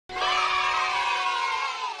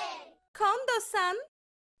KONDOSAN.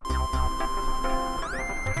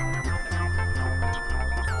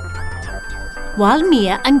 While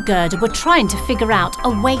Miya and Gerda were trying to figure out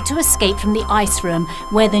a way to escape from the ice room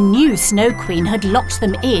where the new Snow Queen had locked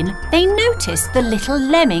them in, they noticed the little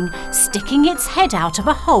lemming sticking its head out of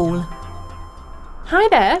a hole. Hi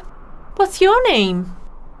there. What's your name?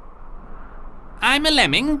 I'm a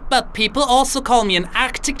lemming, but people also call me an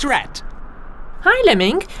Arctic rat. Hi,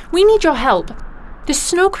 Lemming. We need your help. The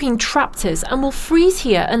Snow Queen trapped us and will freeze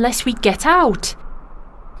here unless we get out.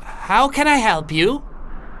 How can I help you?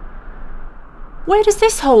 Where does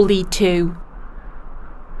this hole lead to?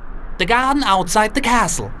 The garden outside the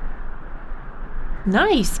castle.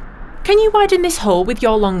 Nice. Can you widen this hole with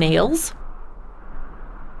your long nails?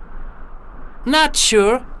 Not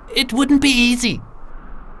sure. It wouldn't be easy.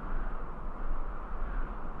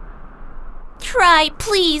 Try,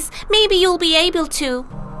 please. Maybe you'll be able to.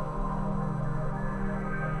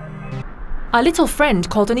 Our little friend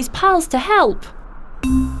called on his pals to help.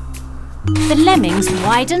 The lemmings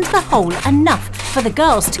widened the hole enough for the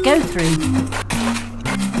girls to go through.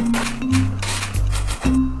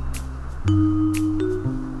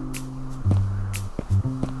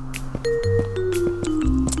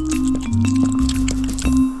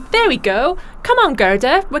 There we go. Come on,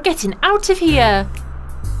 Gerda. We're getting out of here.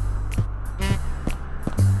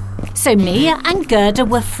 So Miya and Gerda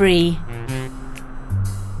were free.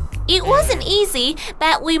 It wasn't easy,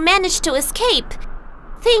 but we managed to escape.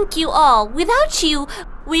 Thank you all. Without you,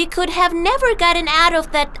 we could have never gotten out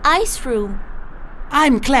of that ice room.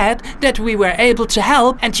 I'm glad that we were able to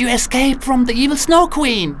help and you escaped from the evil Snow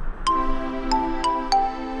Queen.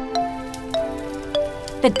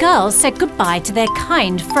 The girls said goodbye to their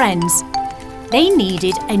kind friends. They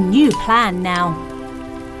needed a new plan now.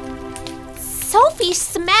 Sofi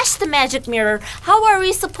smashed the magic mirror. How are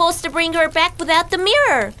we supposed to bring her back without the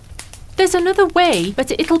mirror? There's another way,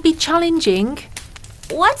 but it'll be challenging.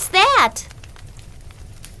 What's that?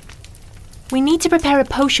 We need to prepare a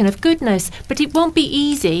potion of goodness, but it won't be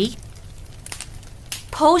easy.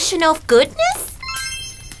 Potion of goodness?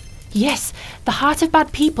 Yes, the heart of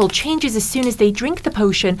bad people changes as soon as they drink the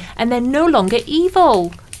potion, and they're no longer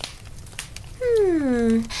evil.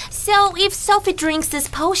 So if Sofi drinks this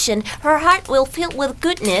potion, her heart will fill with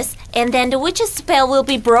goodness, and then the witch's spell will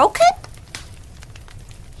be broken?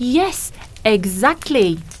 Yes,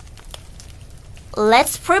 exactly.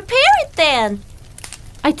 Let's prepare it then.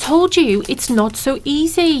 I told you it's not so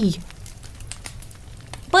easy.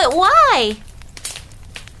 But why?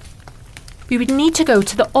 We would need to go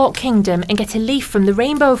to the Orc Kingdom and get a leaf from the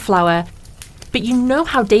rainbow flower. But you know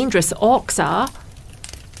how dangerous orcs are.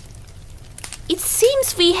 It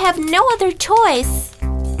seems we have no other choice.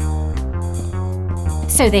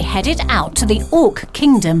 So they headed out to the Orc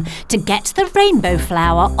Kingdom to get the rainbow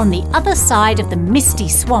flower on the other side of the misty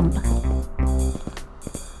swamp.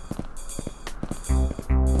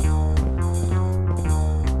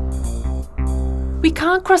 We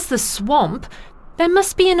can't cross the swamp. There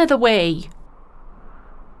must be another way.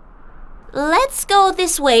 Let's go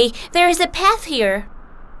this way. There is a path here.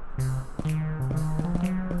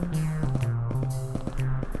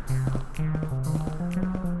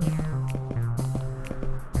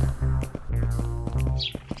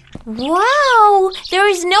 Wow! There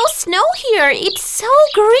is no snow here. It's so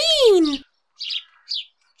green.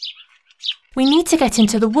 We need to get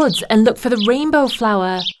into the woods and look for the rainbow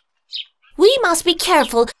flower. We must be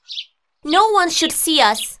careful. No one should see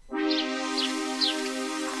us.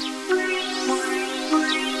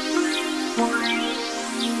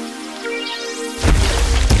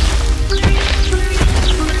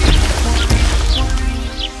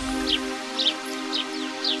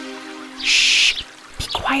 Shh! Be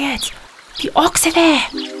quiet. The orcs are there.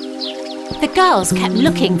 The girls kept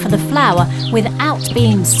looking for the flower without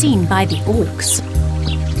being seen by the orcs.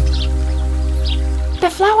 The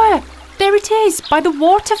flower! There it is, by the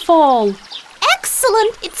waterfall.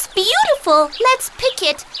 Excellent! It's beautiful. Let's pick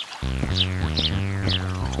it.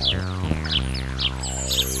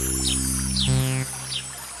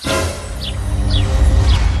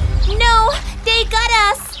 No! They got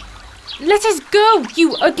us! Let us go,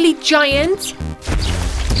 you ugly giant!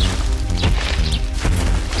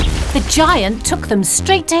 The giant took them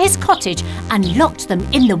straight to his cottage and locked them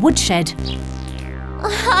in the woodshed.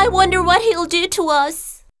 I wonder what he'll do to us.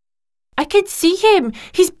 I can see him.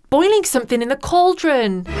 He's boiling something in the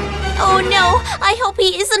cauldron. Oh no! I hope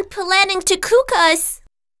he isn't planning to cook us.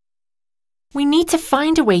 We need to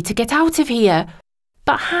find a way to get out of here.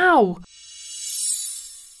 But how?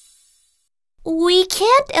 We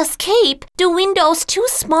can't escape. The window's too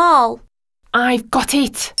small. I've got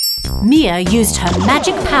it. Miya used her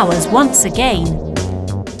magic powers once again.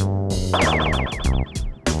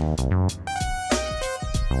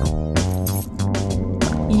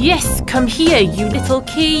 Yes, come here, you little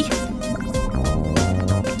key.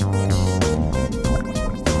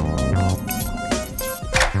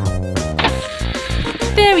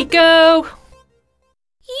 There we go.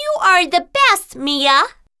 You are the best, Miya.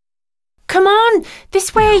 Come on,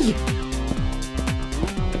 this way.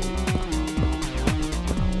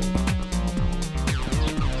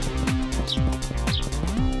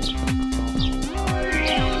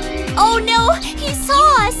 Oh no, he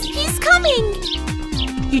saw us. He's coming.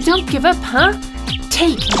 You don't give up, huh?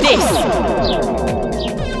 Take this.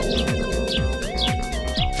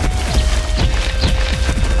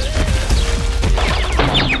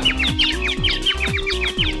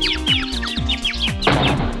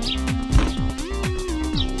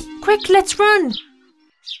 Quick, let's run!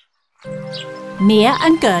 Miya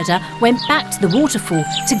and Gerda went back to the waterfall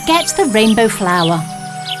to get the rainbow flower.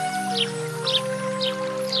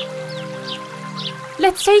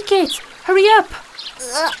 Let's take it! Hurry up!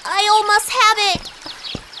 I almost have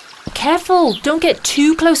it. Careful, don't get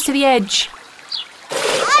too close to the edge.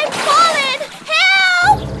 I'm falling!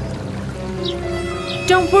 Help!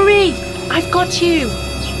 Don't worry, I've got you.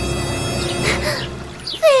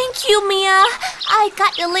 Thank you, Miya. I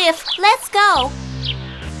got the lift. Let's go.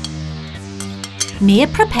 Miya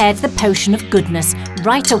prepared the potion of goodness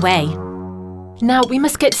right away. Now we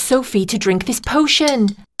must get Sofi to drink this potion.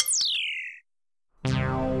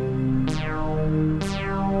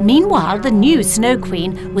 Meanwhile, the new Snow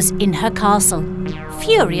Queen was in her castle,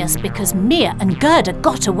 furious because Miya and Gerda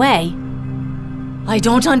got away. I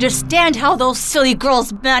don't understand how those silly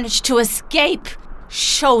girls managed to escape.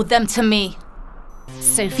 Show them to me.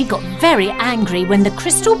 Sofi got very angry when the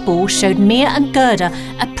crystal ball showed Miya and Gerda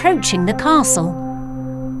approaching the castle.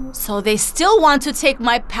 So they still want to take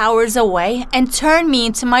my powers away and turn me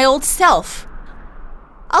into my old self.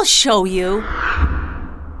 I'll show you.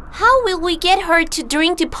 How will we get her to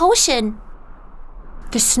drink the potion?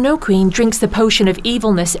 The Snow Queen drinks the potion of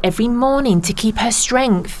evilness every morning to keep her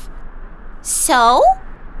strength. So?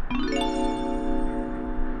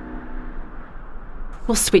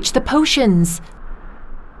 We'll switch the potions.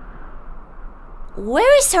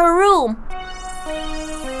 Where is her room?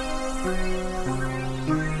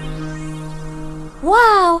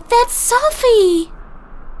 Wow, that's Sofi!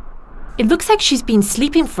 It looks like she's been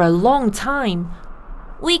sleeping for a long time.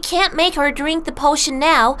 We can't make her drink the potion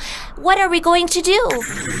now. What are we going to do?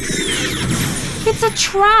 It's a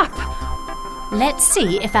trap! Let's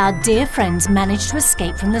see if our dear friends manage to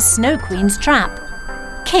escape from the Snow Queen's trap.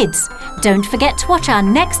 Kids, don't forget to watch our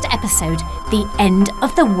next episode, The End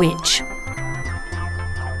of the Witch.